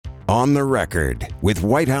On the Record with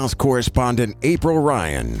White House correspondent April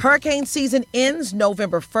Ryan. Hurricane season ends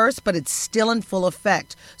November 1st, but it's still in full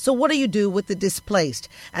effect. So what do you do with the displaced?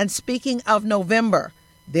 And speaking of November,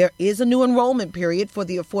 there is a new enrollment period for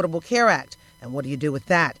the Affordable Care Act. And what do you do with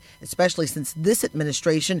that, especially since this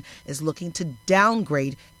administration is looking to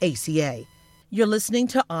downgrade ACA? You're listening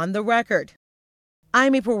to On the Record.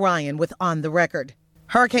 I'm April Ryan with On the Record.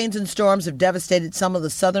 Hurricanes and storms have devastated some of the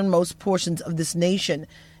southernmost portions of this nation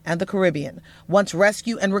and the Caribbean. Once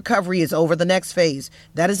rescue and recovery is over, the next phase,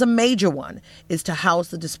 that is a major one, is to house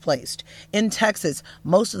the displaced. In Texas,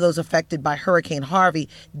 most of those affected by Hurricane Harvey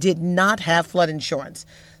did not have flood insurance.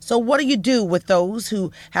 So what do you do with those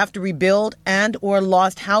who have to rebuild and or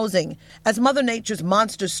lost housing as Mother Nature's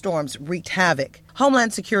monster storms wreaked havoc?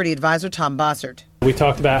 Homeland Security Advisor Tom Bossert. We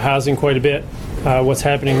talked about housing quite a bit. What's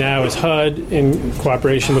happening now is HUD, in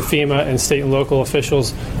cooperation with FEMA and state and local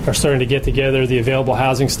officials, are starting to get together the available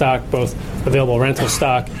housing stock, both available rental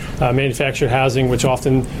stock, manufactured housing, which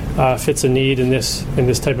often fits a need in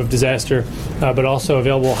this type of disaster, but also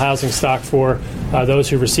available housing stock for those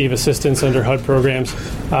who receive assistance under HUD programs,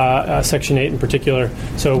 Section 8 in particular.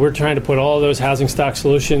 So we're trying to put all of those housing stock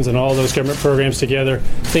solutions and all of those government programs together,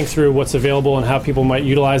 think through what's available and how people might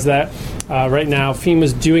utilize that. Right now,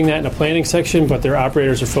 FEMA's doing that in a planning section, but their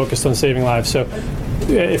operators are focused on saving lives. So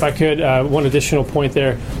if I could, one additional point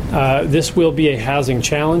there, this will be a housing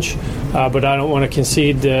challenge, but I don't want to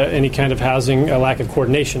concede any kind of housing lack of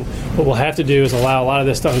coordination. What we'll have to do is allow a lot of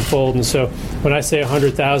this to unfold. And so when I say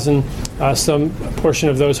 100,000, some portion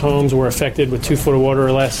of those homes were affected with 2 foot of water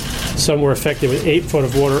or less. Some were affected with 8 foot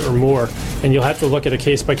of water or more. And you'll have to look at a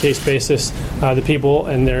case-by-case basis, the people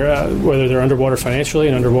and their whether they're underwater financially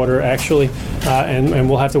and underwater actually, and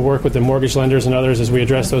we'll have to work with the mortgage lenders and others as we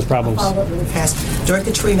address those problems. I'll follow up really fast. During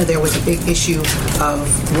Katrina, there was a big issue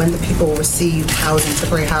of when the people received housing,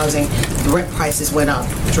 temporary housing, the rent prices went up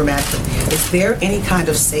dramatically. Is there any kind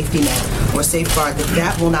of safety net or safeguard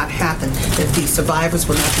that will not happen, that the survivors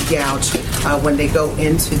will not be gouged when they go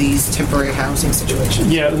into these temporary housing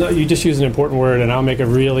situations? Yeah, you just used an important word, and I'll make a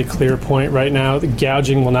really clear point right now. The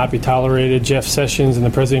gouging will not be tolerated. Jeff Sessions and the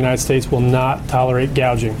President of the United States will not tolerate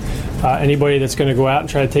gouging. Anybody that's going to go out and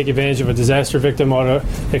try to take advantage of a disaster victim ought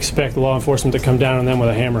to expect law enforcement to come down on them with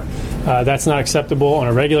a hammer. That's not acceptable on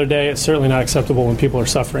a regular day. It's certainly not acceptable when people are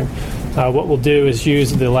suffering. What we'll do is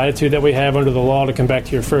use the latitude that we have under the law to come back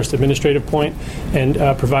to your first administrative point and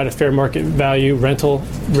provide a fair market value rental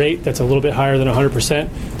rate that's a little bit higher than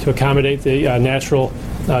 100% to accommodate the natural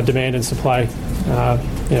demand and supply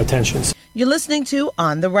tensions. You're listening to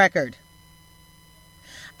On the Record.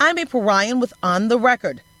 I'm April Ryan with On the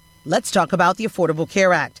Record. Let's talk about the Affordable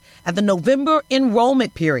Care Act and the November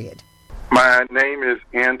enrollment period. My name is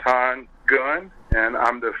Anton Gunn, and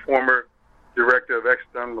I'm the former Director of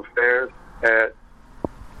External Affairs at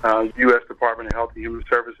U.S. Department of Health and Human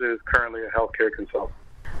Services, currently a healthcare consultant.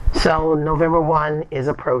 So November 1 is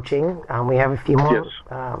approaching. We have a few more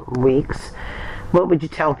weeks. What would you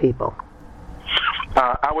tell people?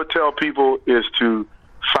 I would tell people is to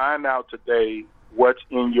find out today what's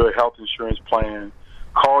in your health insurance plan.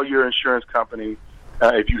 Call your insurance company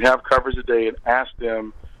if you have coverage today and ask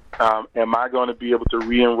them, am I going to be able to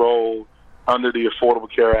re-enroll under the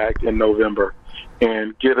Affordable Care Act in November,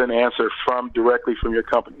 and get an answer directly from your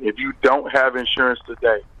company. If you don't have insurance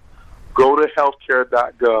today, go to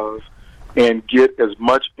healthcare.gov and get as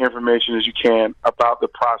much information as you can about the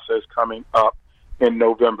process coming up in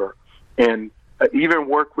November. And even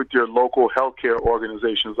work with your local healthcare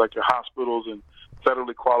organizations like your hospitals and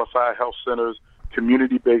federally qualified health centers,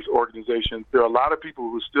 community-based organizations. There are a lot of people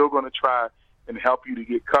who are still going to try and help you to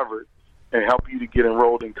get covered and help you to get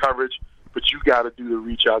enrolled in coverage, but you got to do the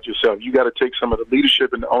reach out yourself. You got to take some of the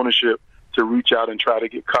leadership and the ownership to reach out and try to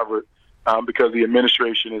get covered because the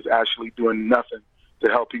administration is actually doing nothing to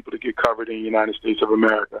help people to get covered in the United States of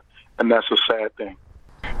America, and that's a sad thing.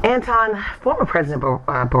 Anton, former President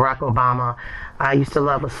Barack Obama used to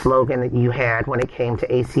love a slogan that you had when it came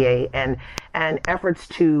to ACA and efforts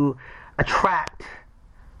to attract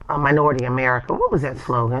a minority America. What was that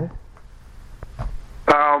slogan?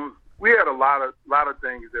 We had a lot of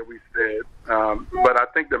things that we said, but I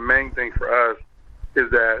think the main thing for us is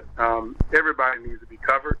that everybody needs to be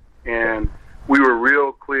covered, and we were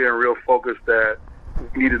real clear and real focused that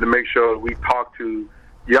we needed to make sure that we talk to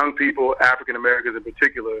young people, African Americans in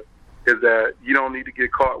particular, is that you don't need to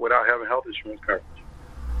get caught without having health insurance coverage.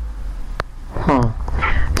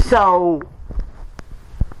 So,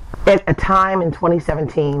 at a time in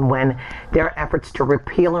 2017 when there are efforts to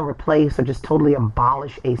repeal and replace or just totally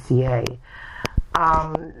abolish ACA,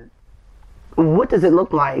 what does it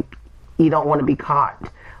look like you don't want to be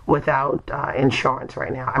caught without insurance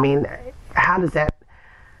right now. I mean, how does that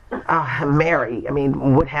marry? I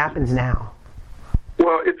mean, what happens now?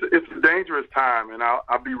 Well, it's a dangerous time, and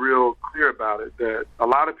I'll be real clear about it, that a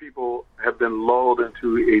lot of people have been lulled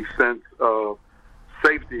into a sense of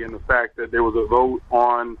safety in the fact that there was a vote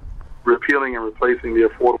on repealing and replacing the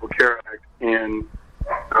Affordable Care Act in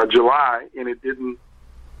July, and it didn't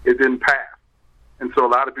pass. And so a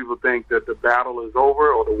lot of people think that the battle is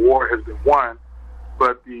over or the war has been won,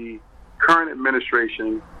 but the current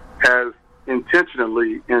administration has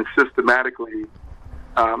intentionally and systematically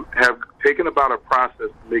have taken about a process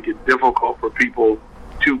to make it difficult for people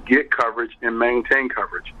to get coverage and maintain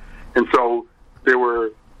coverage. And so there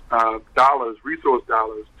were resource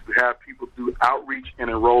dollars to have people do outreach and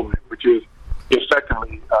enrollment, which is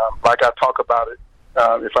effectively, like I talk about it,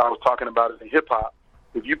 if I was talking about it in hip-hop,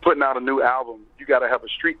 if you're putting out a new album, you got to have a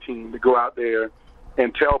street team to go out there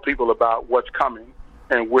and tell people about what's coming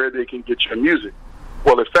and where they can get your music.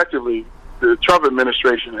 Well, effectively, the Trump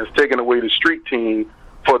administration has taken away the street team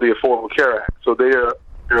for the Affordable Care Act. So there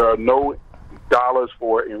are no dollars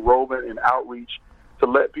for enrollment and outreach to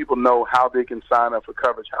let people know how they can sign up for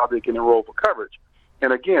coverage, how they can enroll for coverage.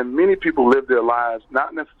 And again, many people live their lives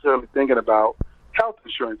not necessarily thinking about health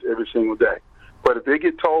insurance every single day. But if they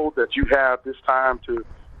get told that you have this time to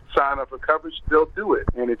sign up for coverage, they'll do it.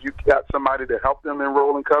 And if you got somebody to help them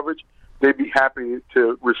enroll in coverage, they'd be happy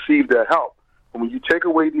to receive their help. And when you take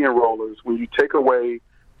away the enrollers, when you take away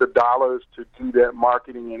the dollars to do that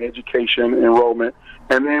marketing and education enrollment,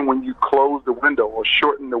 and then when you close the window or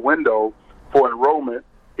shorten the window for enrollment,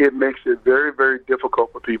 it makes it very, very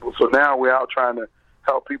difficult for people. So now we're out trying to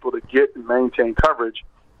help people to get and maintain coverage,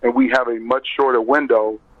 and we have a much shorter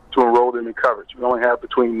window to enroll them in coverage. We only have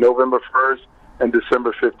between November 1st and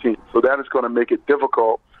December 15th. So that is going to make it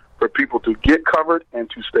difficult for people to get covered and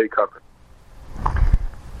to stay covered.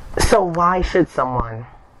 So why should someone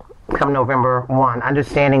come November 1,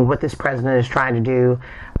 understanding what this president is trying to do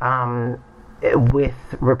with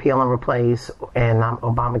repeal and replace and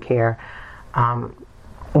Obamacare,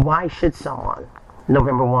 why should someone,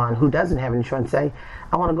 November 1, who doesn't have insurance, say,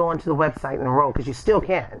 I want to go onto the website and enroll? Because you still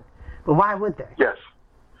can. But why would they? Yes.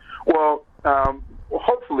 Well,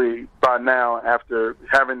 hopefully by now, after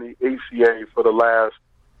having the ACA for the last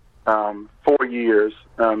 4 years,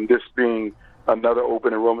 this being another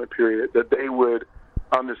open enrollment period, that they would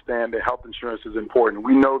understand that health insurance is important.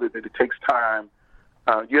 We know that it takes time.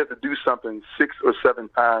 You have to do something 6 or 7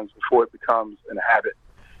 times before it becomes an habit.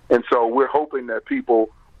 And so we're hoping that people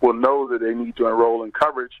will know that they need to enroll in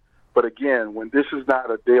coverage. But again, when this is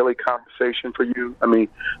not a daily conversation for you, I mean,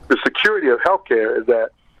 the security of healthcare is that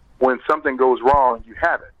when something goes wrong, you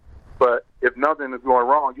have it. But if nothing is going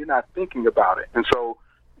wrong, you're not thinking about it. And so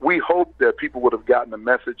we hope that people would have gotten the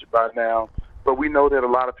message by now, but we know that a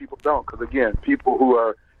lot of people don't. Because again, people who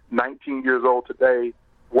are 19 years old today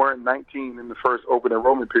weren't 19 in the first open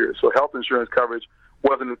enrollment period. So health insurance coverage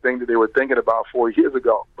wasn't the thing that they were thinking about 4 years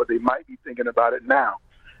ago, but they might be thinking about it now.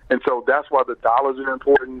 And so that's why the dollars are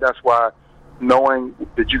important. That's why knowing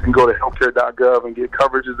that you can go to healthcare.gov and get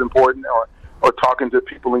coverage is important, or talking to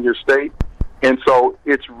people in your state. And so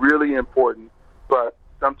it's really important, but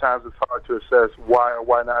sometimes it's hard to assess why or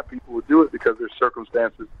why not people would do it because their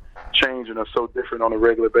circumstances change and are so different on a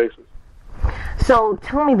regular basis. So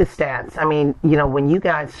tell me the stats. I mean, you know, when you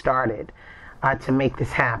guys started to make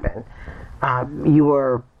this happen, you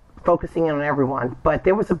were focusing on everyone, but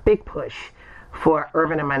there was a big push for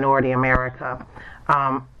urban and minority America,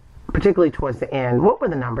 particularly towards the end. What were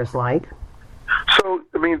the numbers like? So,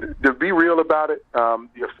 I mean, to be real about it, the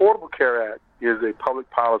Affordable Care Act is a public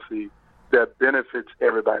policy that benefits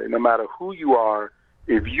everybody, no matter who you are.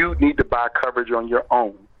 If you need to buy coverage on your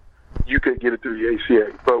own, you could get it through the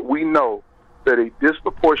ACA. But we know that a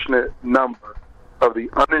disproportionate number of the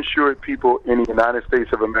uninsured people in the United States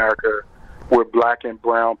of America were black and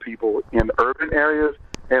brown people in urban areas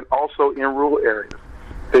and also in rural areas.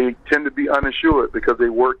 They tend to be uninsured because they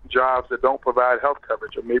work jobs that don't provide health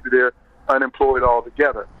coverage, or maybe they're unemployed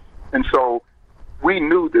altogether. And so we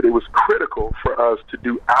knew that it was critical for us to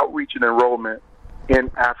do outreach and enrollment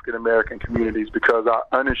in African American communities because our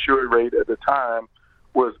uninsured rate at the time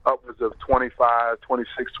was upwards of 25,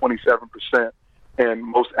 26, 27% in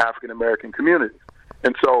most African American communities.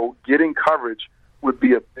 And so getting coverage would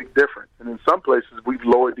be a big difference. And in some places, we've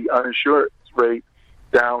lowered the uninsured rate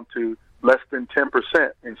down to less than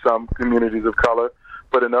 10% in some communities of color.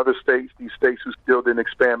 But in other states, these states who still didn't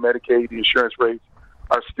expand Medicaid, the insurance rates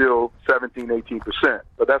are still 17, 18%.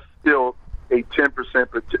 But that's still a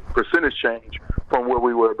 10% percentage change from where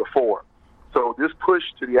we were before. So this push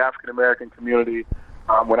to the African American community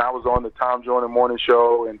When I was on the Tom Joyner Morning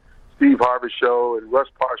Show and Steve Harvey Show and Russ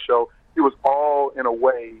Park Show, it was all in a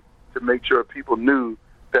way to make sure people knew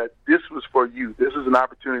that this was for you. This is an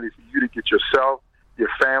opportunity for you to get yourself, your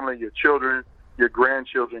family, your children, your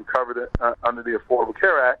grandchildren covered under the Affordable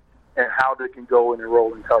Care Act, and how they can go and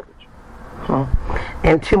enroll in coverage.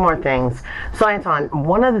 And two more things. So, Anton,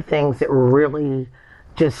 one of the things that really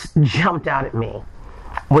just jumped out at me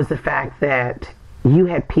was the fact that you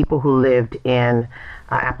had people who lived in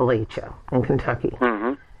Appalachia, in Kentucky.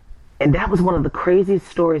 Mm-hmm. And that was one of the craziest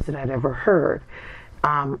stories that I'd ever heard.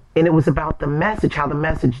 And it was about the message, how the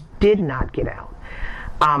message did not get out.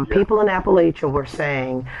 People in Appalachia were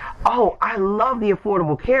saying, oh, I love the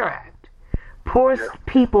Affordable Care Act. Poorest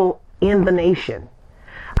people in the nation.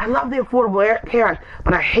 I love the Affordable Care Act,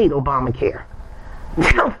 but I hate Obamacare.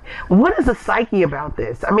 What is the psyche about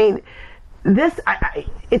this? I mean,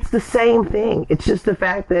 it's the same thing. It's just the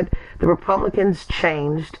fact that the Republicans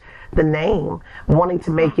changed the name, wanting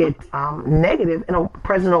to make it negative, and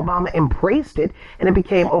President Obama embraced it, and it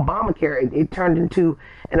became Obamacare. It turned into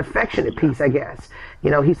an affectionate piece, I guess.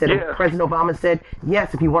 He said, President Obama said,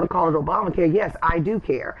 yes, if you want to call it Obamacare, yes, I do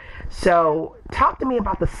care. So talk to me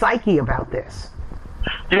about the psyche about this.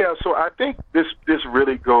 Yeah, so I think this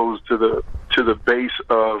really goes to the base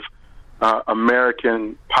of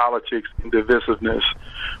American politics and divisiveness.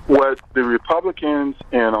 What the Republicans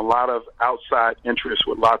and a lot of outside interests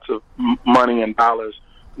with lots of money and dollars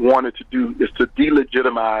wanted to do is to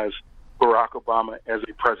delegitimize Barack Obama as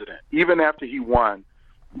a president. Even after he won,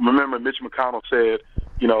 remember Mitch McConnell said,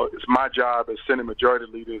 it's my job as Senate Majority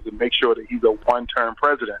Leader to make sure that he's a one-term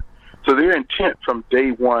president. So their intent from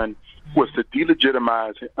day one was to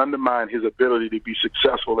delegitimize and undermine his ability to be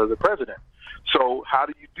successful as a president. So how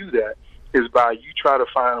do you do that? Is by you try to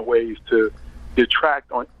find ways to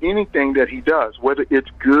detract on anything that he does, whether it's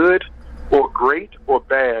good or great or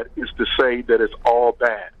bad, is to say that it's all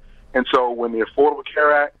bad. And so when the Affordable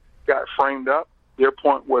Care Act got framed up, their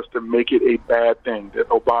point was to make it a bad thing, that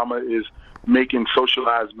Obama is making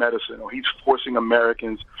socialized medicine, or he's forcing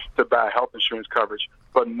Americans to buy health insurance coverage,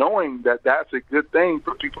 but knowing that that's a good thing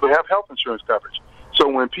for people to have health insurance coverage. So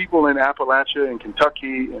when people in Appalachia and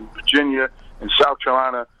Kentucky and Virginia and South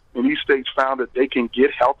Carolina and these states found that they can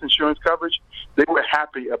get health insurance coverage, they were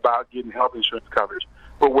happy about getting health insurance coverage.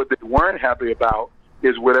 But what they weren't happy about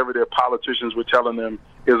is whatever their politicians were telling them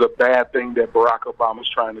is a bad thing that Barack Obama's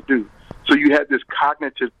trying to do. So you had this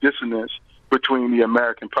cognitive dissonance between the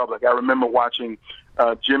American public. I remember watching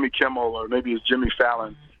Jimmy Kimmel, or maybe it's Jimmy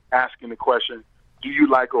Fallon, asking the question, do you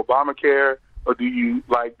like Obamacare or do you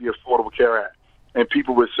like the Affordable Care Act? And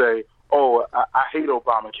people would say, oh, I hate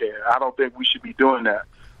Obamacare. I don't think we should be doing that.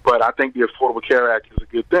 But I think the Affordable Care Act is a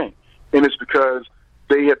good thing. And it's because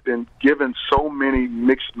they have been given so many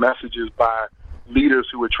mixed messages by leaders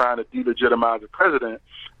who are trying to delegitimize the president.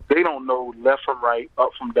 They don't know left from right, up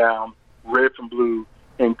from down, red from blue,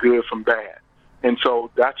 and good from bad. And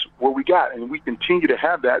so that's what we got. And we continue to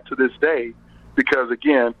have that to this day because,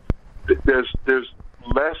 again, there's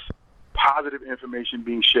less positive information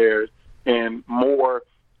being shared and more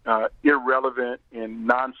irrelevant and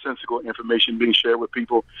nonsensical information being shared with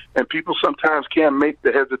people. And people sometimes can't make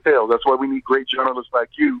the heads or tails. That's why we need great journalists like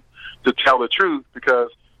you to tell the truth, because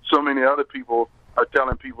so many other people are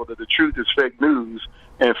telling people that the truth is fake news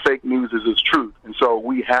and fake news is its truth. And so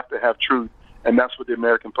we have to have truth. And that's what the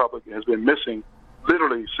American public has been missing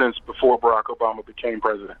literally since before Barack Obama became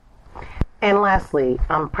president. And lastly,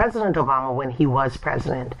 President Obama, when he was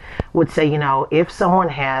president, would say, if someone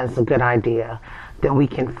has a good idea that we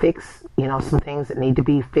can fix, some things that need to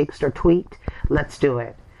be fixed or tweaked, let's do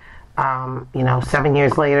it. 7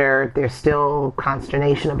 years later, there's still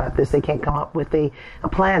consternation about this. They can't come up with a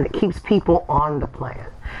plan that keeps people on the plan.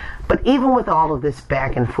 But even with all of this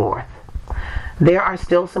back and forth, there are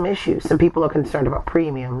still some issues. Some people are concerned about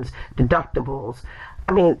premiums, deductibles,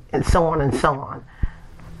 and so on and so on.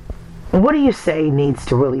 What do you say needs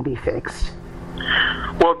to really be fixed?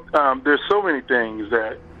 Well, there's so many things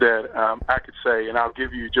that I could say, and I'll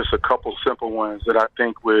give you just a couple simple ones that I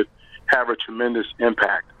think would have a tremendous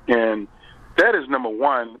impact. And that is, number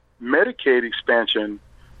one, Medicaid expansion.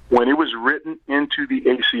 When it was written into the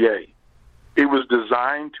ACA, it was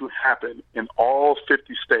designed to happen in all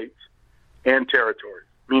 50 states and territories,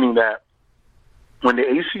 meaning that when the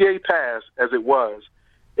ACA passed, as it was,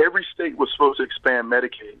 every state was supposed to expand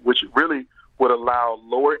Medicaid, which really would allow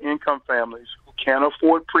lower-income families who can't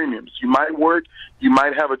afford premiums. You might work, you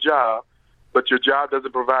might have a job, but your job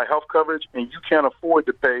doesn't provide health coverage, and you can't afford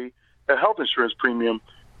to pay a health insurance premium.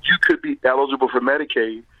 You could be eligible for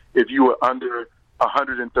Medicaid if you were under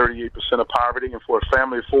 138% of poverty, and for a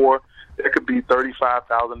family of four, that could be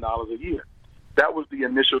 $35,000 a year. That was the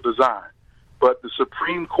initial design. But the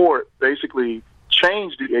Supreme Court basically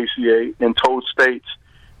changed the ACA and told states,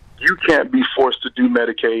 you can't be forced to do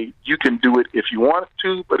Medicaid. You can do it if you want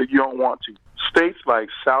to, but if you don't want to. States like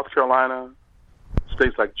South Carolina,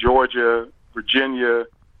 states like Georgia, Virginia,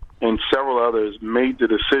 and several others made the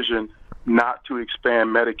decision not to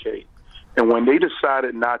expand Medicaid. And when they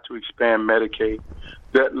decided not to expand Medicaid,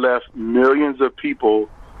 that left millions of people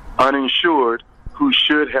uninsured who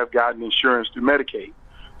should have gotten insurance through Medicaid.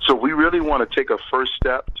 So we really want to take a first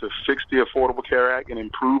step to fix the Affordable Care Act and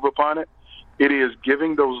improve upon it. It is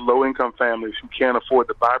giving those low-income families who can't afford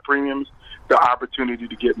to buy premiums the opportunity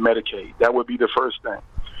to get Medicaid. That would be the first thing.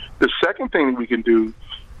 The second thing we can do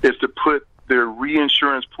is to put their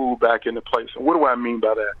reinsurance pool back into place. And what do I mean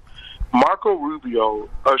by that? Marco Rubio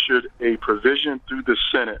ushered a provision through the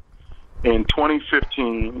Senate in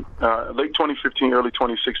 2015, late 2015, early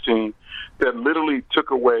 2016, that literally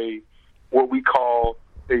took away what we call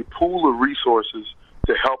a pool of resources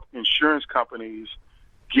to help insurance companies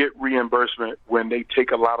get reimbursement when they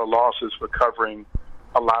take a lot of losses for covering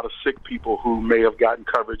a lot of sick people who may have gotten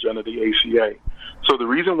coverage under the ACA. So the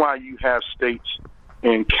reason why you have states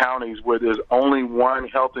and counties where there's only one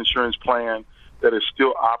health insurance plan that is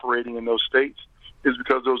still operating in those states is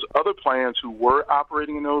because those other plans who were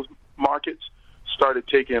operating in those markets started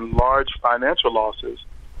taking large financial losses,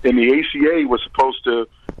 and the ACA was supposed to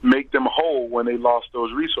make them whole when they lost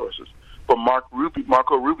those resources. But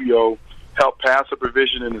Marco Rubio helped pass a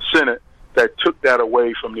provision in the Senate that took that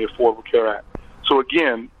away from the Affordable Care Act. So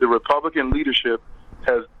again, the Republican leadership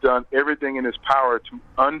has done everything in its power to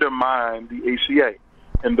undermine the ACA.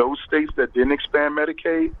 And those states that didn't expand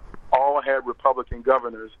Medicaid all had Republican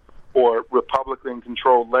governors or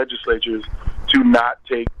Republican-controlled legislatures to not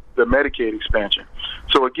take the Medicaid expansion.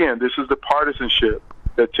 So again, this is the partisanship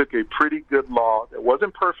that took a pretty good law that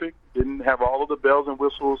wasn't perfect, didn't have all of the bells and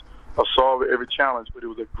whistles or solve every challenge, but it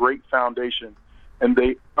was a great foundation, and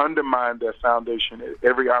they undermined that foundation at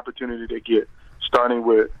every opportunity they get, starting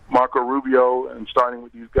with Marco Rubio and starting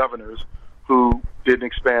with these governors who didn't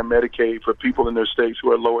expand Medicaid for people in their states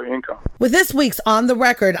who are lower income. With this week's On the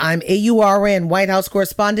Record, I'm AURN White House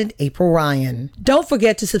correspondent April Ryan. Don't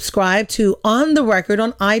forget to subscribe to On the Record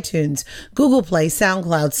on iTunes, Google Play,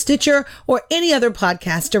 SoundCloud, Stitcher, or any other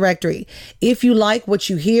podcast directory. If you like what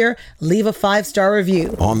you hear, leave a 5-star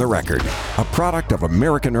review. On the Record, a product of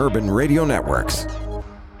American Urban Radio Networks.